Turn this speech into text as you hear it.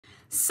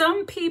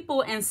Some people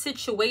and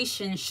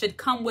situations should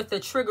come with a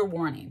trigger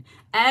warning,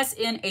 as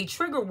in a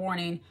trigger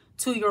warning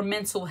to your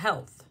mental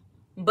health.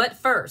 But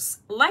first,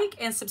 like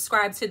and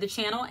subscribe to the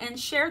channel and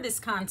share this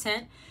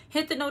content.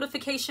 Hit the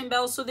notification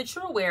bell so that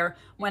you're aware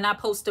when I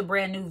post a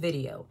brand new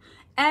video.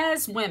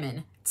 As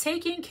women,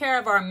 taking care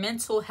of our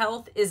mental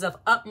health is of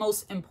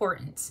utmost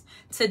importance.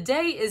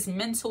 Today is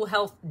Mental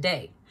Health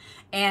Day.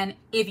 And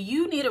if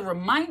you need a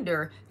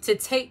reminder to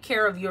take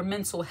care of your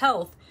mental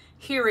health,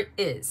 here it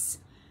is.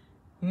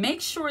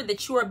 Make sure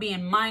that you are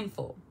being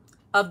mindful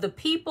of the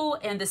people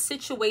and the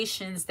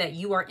situations that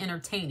you are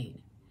entertaining.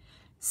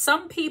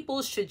 Some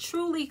people should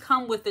truly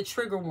come with a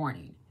trigger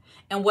warning.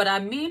 And what I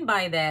mean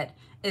by that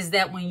is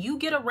that when you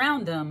get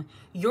around them,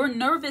 your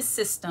nervous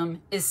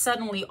system is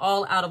suddenly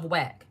all out of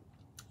whack.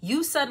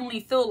 You suddenly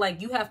feel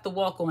like you have to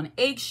walk on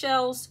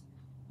eggshells.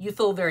 You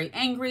feel very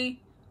angry.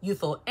 You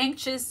feel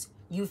anxious.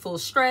 You feel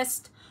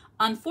stressed.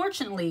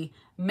 Unfortunately,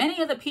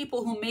 many of the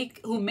people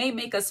who may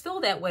make us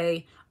feel that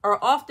way are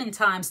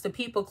oftentimes the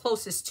people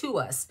closest to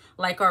us,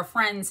 like our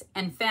friends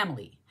and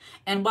family.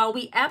 And while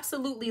we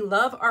absolutely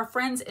love our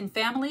friends and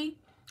family,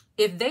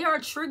 if they are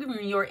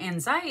triggering your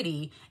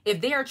anxiety,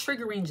 if they are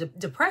triggering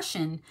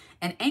depression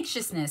and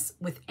anxiousness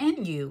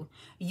within you,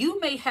 you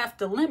may have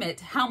to limit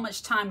how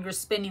much time you're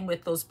spending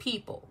with those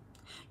people.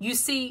 You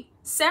see,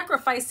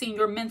 sacrificing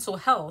your mental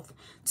health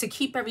to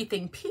keep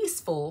everything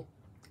peaceful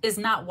is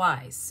not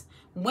wise.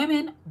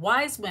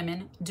 Wise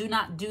women do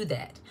not do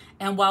that.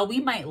 And while we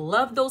might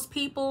love those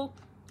people,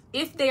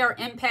 if they are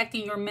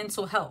impacting your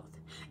mental health,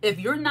 if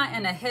you're not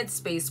in a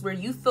headspace where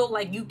you feel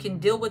like you can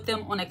deal with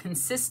them on a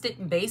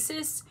consistent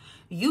basis,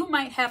 you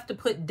might have to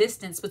put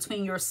distance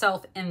between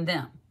yourself and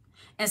them.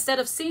 Instead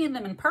of seeing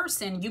them in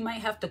person, you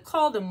might have to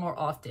call them more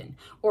often,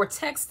 or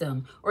text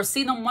them, or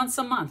see them once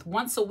a month,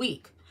 once a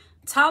week.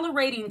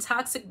 Tolerating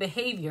toxic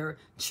behavior,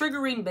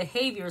 triggering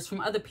behaviors from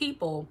other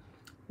people,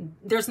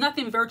 there's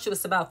nothing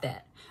virtuous about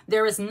that.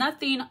 There is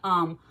nothing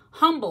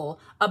humble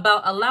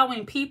about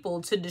allowing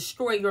people to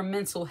destroy your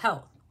mental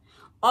health.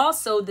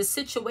 Also, the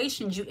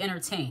situations you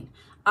entertain,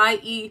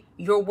 i.e.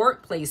 your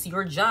workplace,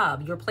 your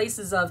job, your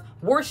places of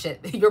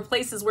worship, your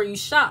places where you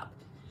shop.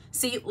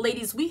 See,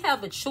 ladies, we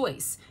have a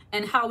choice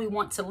in how we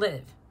want to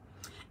live.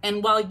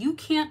 And while you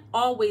can't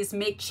always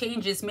make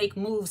changes, make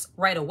moves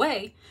right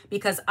away,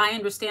 because I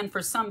understand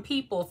for some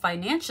people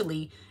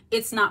financially,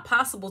 it's not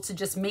possible to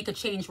just make a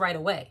change right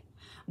away.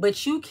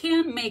 But you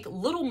can make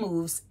little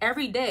moves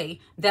every day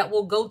that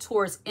will go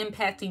towards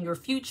impacting your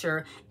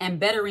future and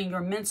bettering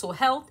your mental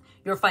health,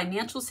 your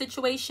financial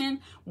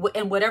situation,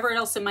 and whatever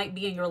else it might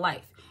be in your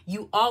life.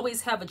 You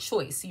always have a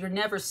choice. You're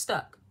never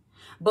stuck.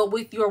 But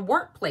with your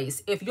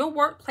workplace, if your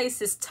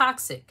workplace is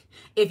toxic,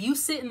 if you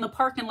sit in the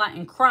parking lot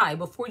and cry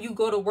before you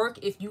go to work,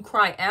 if you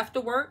cry after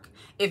work,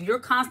 if you're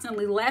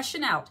constantly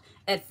lashing out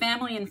at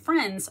family and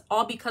friends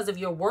all because of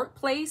your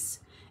workplace,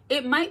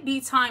 it might be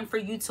time for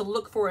you to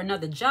look for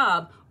another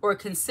job or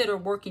consider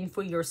working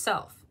for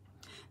yourself.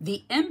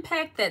 The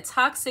impact that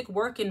toxic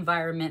work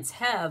environments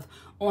have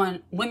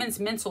on women's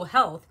mental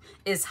health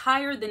is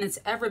higher than it's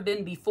ever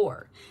been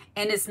before.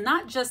 And it's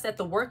not just that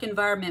the work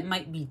environment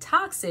might be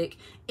toxic,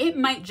 it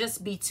might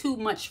just be too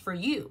much for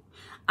you.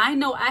 I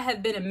know I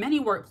have been in many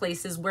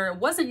workplaces where it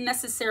wasn't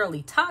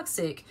necessarily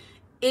toxic,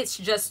 it's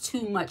just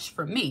too much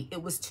for me.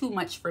 It was too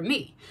much for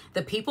me.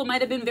 The people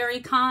might have been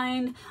very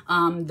kind.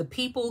 The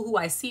people who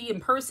I see in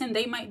person,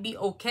 they might be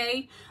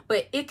okay,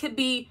 but it could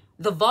be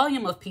the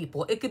volume of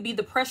people. It could be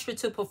the pressure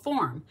to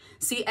perform.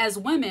 See, as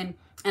women,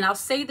 and I'll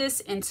say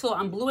this until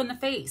I'm blue in the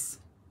face,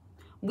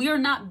 we are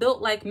not built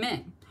like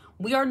men.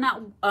 We are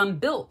not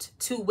built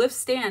to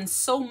withstand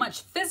so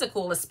much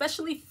physical,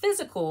 especially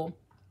physical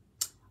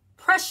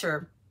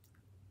pressure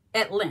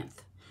at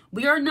length.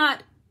 We are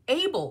not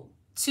able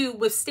to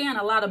withstand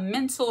a lot of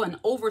mental and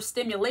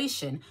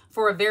overstimulation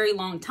for a very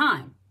long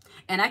time.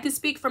 And I can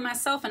speak for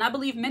myself, and I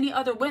believe many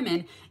other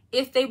women,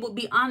 if they would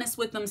be honest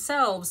with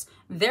themselves,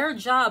 their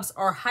jobs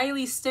are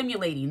highly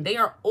stimulating. They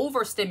are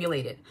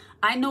overstimulated.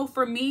 I know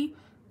for me,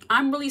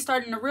 I'm really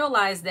starting to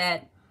realize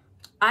that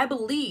I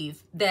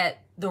believe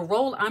that the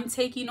role I'm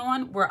taking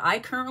on where I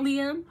currently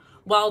am,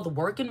 while the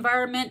work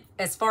environment,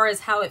 as far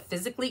as how it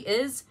physically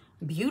is,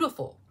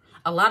 beautiful.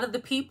 A lot of the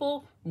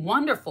people,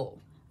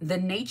 wonderful. The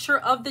nature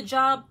of the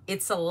job,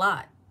 it's a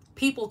lot.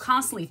 People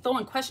constantly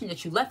throwing questions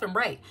at you left and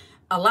right.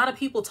 A lot of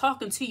people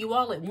talking to you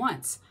all at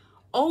once.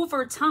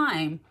 Over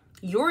time,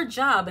 your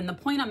job, and the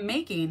point I'm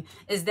making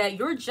is that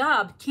your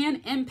job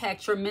can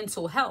impact your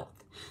mental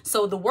health.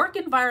 So the work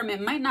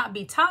environment might not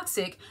be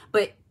toxic,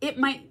 but it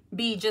might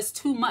be just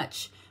too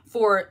much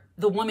for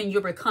the woman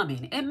you're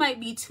becoming. It might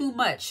be too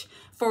much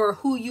for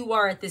who you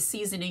are at this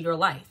season in your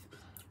life.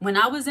 When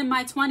I was in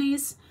my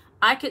 20s,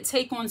 I could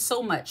take on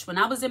so much. When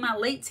I was in my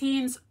late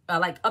teens,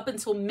 like up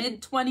until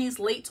mid-20s,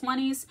 late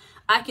 20s,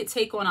 I could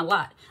take on a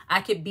lot.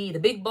 I could be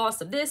the big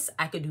boss of this.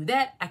 I could do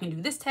that. I can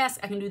do this task.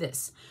 I can do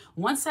this.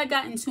 Once I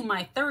got into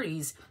my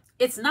 30s,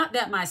 it's not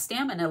that my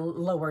stamina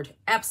lowered.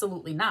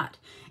 Absolutely not.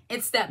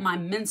 It's that my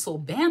mental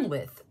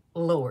bandwidth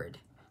lowered.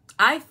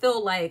 I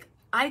feel like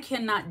I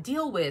cannot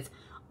deal with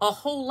a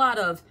whole lot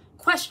of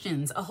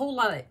questions, a whole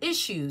lot of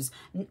issues,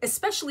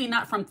 especially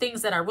not from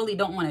things that I really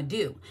don't want to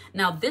do.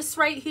 Now, this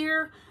right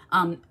here,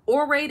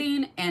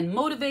 orating and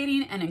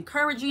motivating and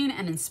encouraging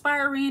and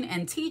inspiring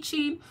and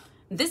teaching,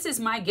 this is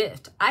my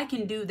gift. I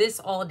can do this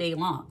all day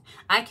long.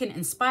 I can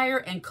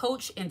inspire and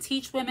coach and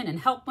teach women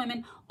and help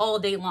women all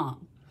day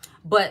long.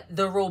 But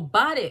the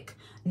robotic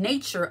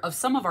nature of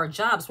some of our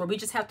jobs, where we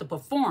just have to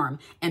perform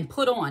and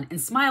put on and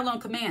smile on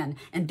command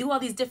and do all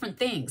these different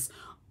things,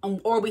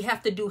 or we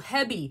have to do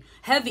heavy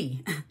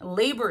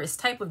laborious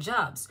type of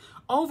jobs,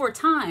 over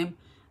time,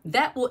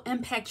 that will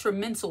impact your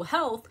mental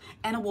health,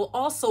 and it will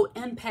also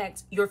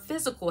impact your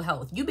physical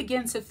health. You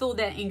begin to feel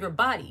that in your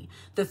body.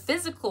 The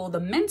physical, the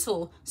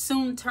mental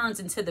soon turns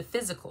into the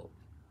physical.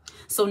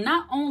 So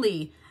not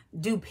only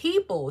do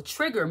people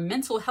trigger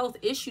mental health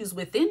issues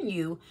within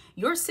you,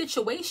 your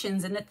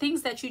situations and the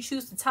things that you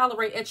choose to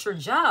tolerate at your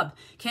job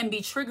can be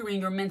triggering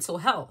your mental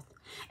health.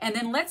 And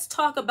then let's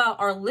talk about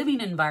our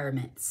living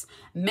environments.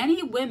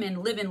 Many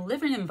women live in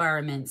living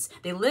environments.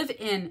 They live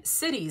in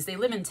cities, they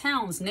live in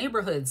towns,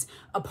 neighborhoods,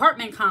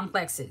 apartment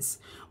complexes,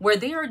 where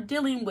they are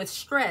dealing with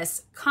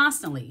stress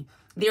constantly.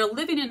 They are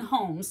living in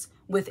homes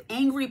with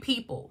angry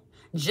people,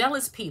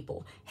 jealous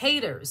people,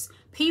 haters,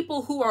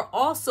 people who are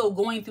also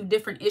going through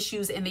different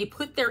issues, and they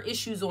put their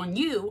issues on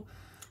you.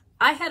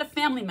 I had a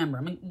family member.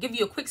 I'm going to give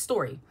you a quick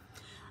story.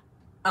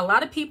 A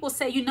lot of people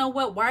say, you know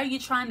what, why are you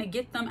trying to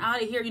get them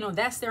out of here? You know,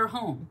 that's their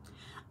home.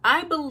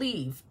 I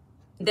believe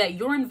that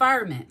your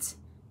environment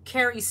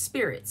carries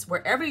spirits.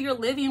 Wherever you're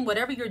living,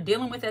 whatever you're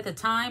dealing with at the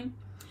time,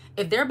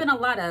 if there have been a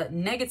lot of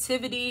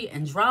negativity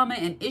and drama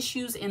and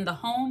issues in the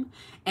home,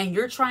 and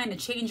you're trying to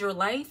change your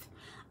life,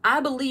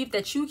 I believe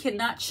that you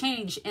cannot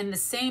change in the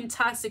same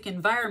toxic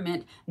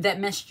environment that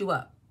messed you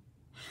up.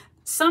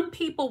 Some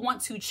people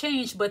want to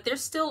change, but they're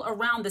still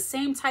around the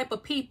same type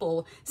of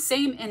people,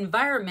 same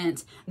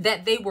environment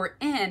that they were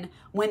in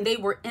when they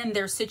were in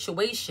their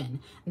situation.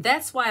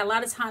 That's why a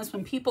lot of times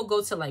when people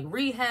go to like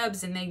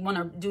rehabs and they want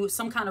to do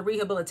some kind of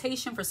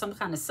rehabilitation for some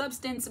kind of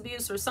substance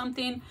abuse or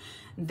something,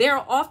 they're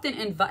often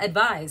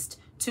advised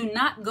to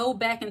not go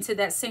back into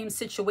that same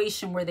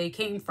situation where they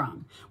came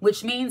from,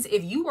 which means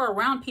if you are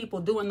around people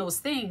doing those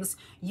things,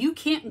 you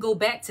can't go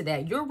back to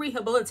that. You're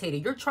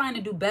rehabilitated. You're trying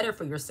to do better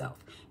for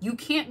yourself. You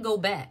can't go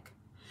back.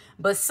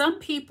 But some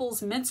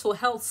people's mental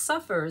health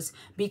suffers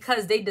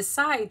because they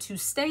decide to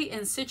stay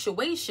in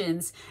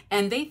situations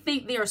and they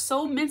think they are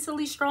so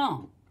mentally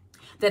strong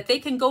that they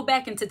can go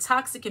back into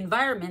toxic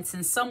environments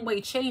and some way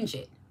change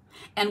it.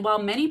 And while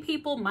many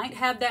people might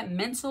have that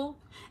mental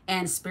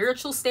and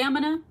spiritual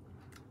stamina,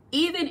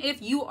 even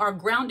if you are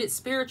grounded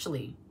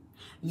spiritually,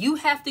 you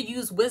have to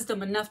use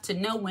wisdom enough to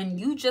know when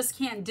you just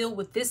can't deal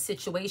with this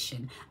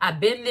situation. I've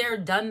been there,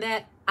 done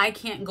that. I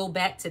can't go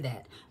back to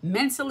that.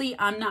 Mentally,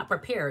 I'm not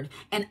prepared,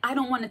 and I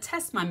don't want to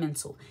test my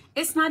mental.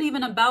 It's not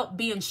even about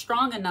being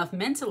strong enough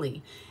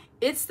mentally.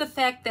 It's the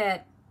fact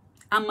that,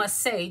 I must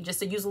say, just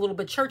to use a little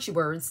bit churchy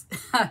words,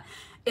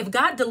 if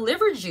God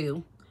delivered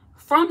you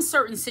from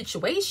certain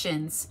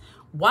situations,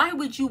 why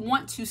would you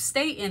want to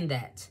stay in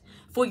that?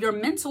 For your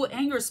mental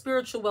and your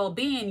spiritual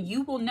well-being,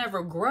 you will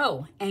never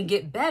grow and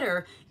get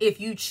better if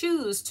you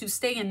choose to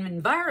stay in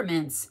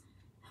environments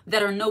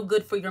that are no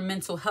good for your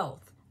mental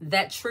health,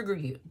 that trigger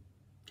you.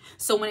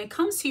 So when it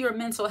comes to your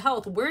mental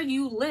health, where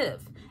you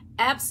live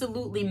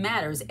absolutely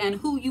matters, and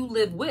who you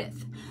live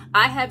with.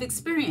 I have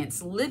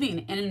experienced living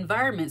in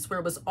environments where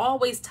it was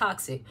always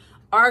toxic,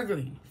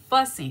 arguing,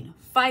 fussing,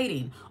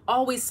 fighting,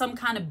 always some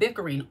kind of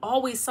bickering,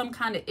 always some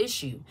kind of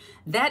issue.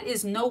 That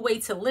is no way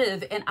to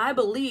live. And I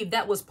believe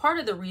that was part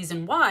of the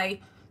reason why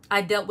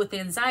I dealt with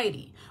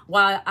anxiety,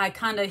 why I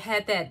kind of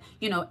had that,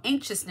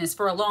 anxiousness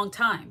for a long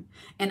time.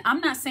 And I'm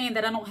not saying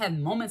that I don't have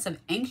moments of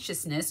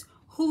anxiousness.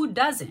 Who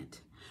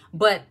doesn't?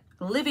 But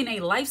living a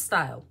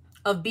lifestyle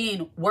of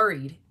being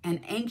worried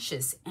and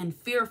anxious and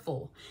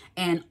fearful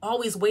and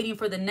always waiting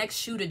for the next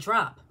shoe to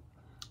drop,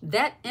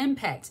 that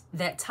impact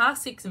that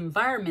toxic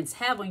environments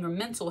have on your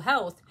mental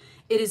health,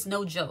 it is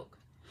no joke.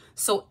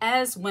 So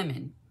as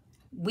women,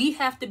 we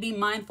have to be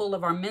mindful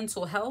of our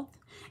mental health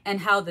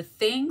and how the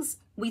things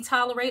we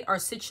tolerate, our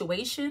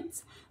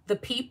situations, the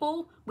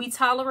people we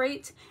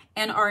tolerate,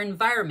 and our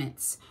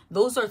environments.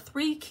 Those are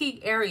three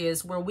key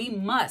areas where we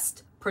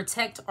must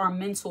protect our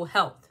mental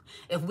health.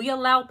 If we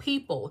allow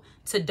people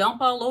to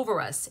dump all over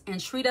us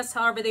and treat us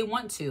however they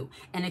want to,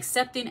 and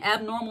accepting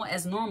abnormal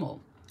as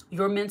normal,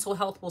 your mental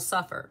health will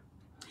suffer.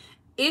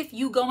 If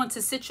you go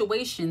into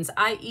situations,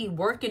 i.e.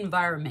 work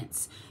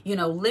environments,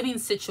 living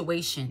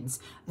situations,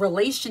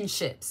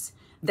 relationships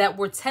that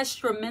will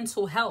test your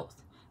mental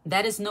health,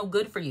 that is no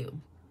good for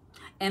you.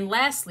 And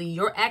lastly,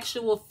 your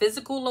actual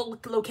physical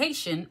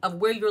location of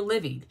where you're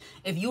living.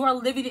 If you are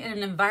living in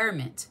an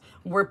environment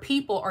where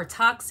people are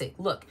toxic,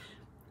 look,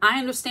 I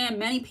understand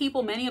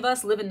many of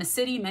us live in the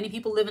city. Many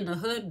people live in the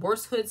hood,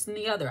 worse hoods than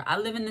the other. I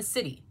live in the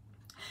city.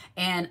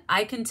 And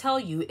I can tell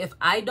you, if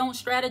I don't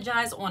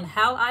strategize on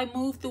how I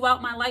move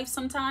throughout my life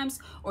sometimes,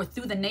 or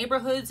through the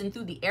neighborhoods and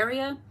through the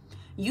area,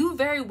 you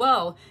very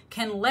well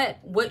can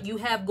let what you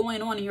have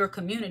going on in your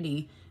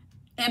community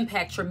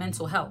impact your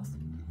mental health.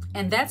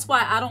 And that's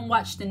why I don't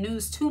watch the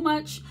news too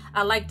much.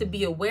 I like to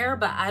be aware,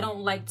 but I don't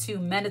like to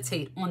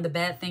meditate on the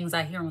bad things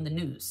I hear on the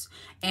news.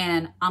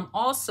 And I'm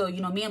also,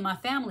 me and my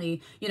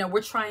family,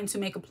 we're trying to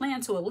make a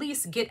plan to at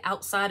least get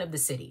outside of the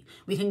city.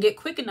 We can get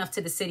quick enough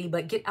to the city,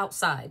 but get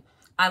outside.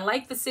 I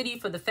like the city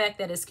for the fact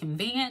that it's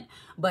convenient,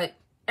 but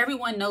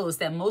everyone knows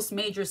that most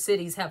major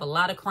cities have a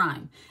lot of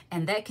crime,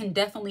 and that can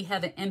definitely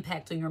have an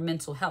impact on your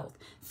mental health,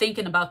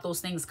 thinking about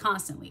those things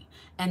constantly.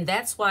 And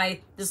that's why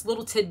this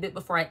little tidbit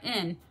before I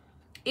end,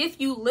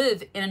 if you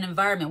live in an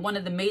environment, one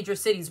of the major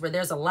cities where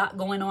there's a lot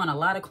going on, a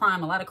lot of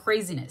crime, a lot of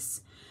craziness,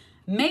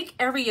 make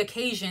every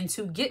occasion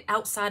to get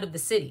outside of the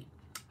city.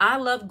 I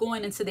love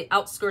going into the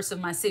outskirts of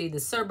my city, the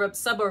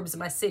suburbs of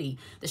my city,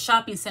 the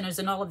shopping centers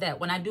and all of that.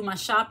 When I do my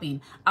shopping,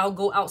 I'll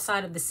go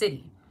outside of the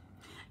city,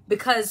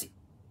 because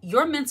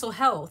your mental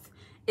health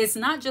is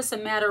not just a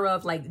matter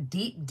of like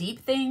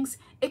deep things.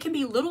 It can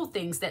be little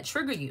things that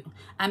trigger you.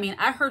 I mean,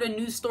 I heard a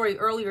news story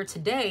earlier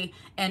today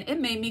and it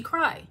made me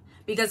cry.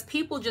 Because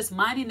people just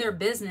minding their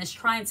business,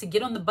 trying to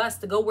get on the bus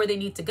to go where they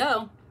need to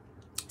go,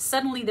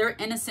 suddenly they're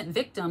innocent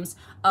victims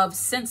of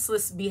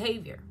senseless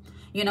behavior.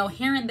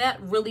 Hearing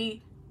that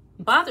really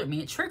bothered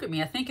me. It triggered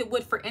me. I think it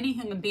would for any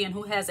human being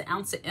who has an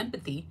ounce of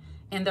empathy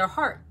in their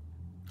heart.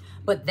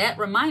 But that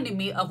reminded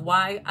me of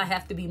why I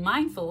have to be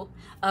mindful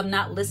of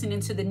not listening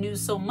to the news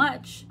so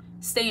much,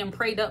 staying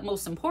prayed up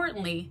most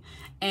importantly,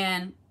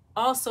 and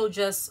also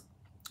just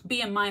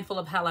being mindful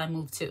of how I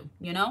move too,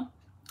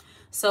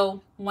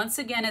 So once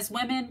again, as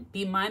women,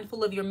 be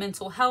mindful of your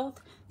mental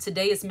health.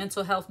 Today is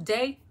Mental Health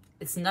Day.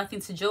 It's nothing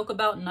to joke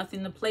about,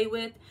 nothing to play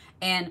with,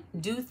 and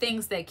do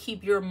things that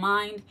keep your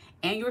mind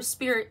and your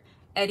spirit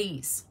at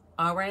ease.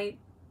 All right.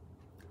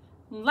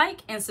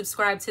 Like and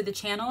subscribe to the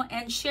channel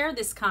and share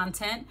this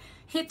content.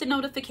 Hit the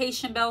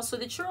notification bell so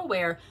that you're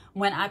aware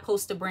when I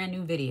post a brand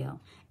new video.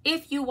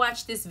 If you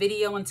watch this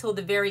video until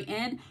the very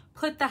end,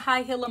 put the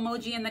high heel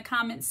emoji in the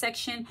comment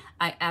section.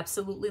 I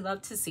absolutely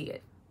love to see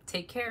it.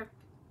 Take care.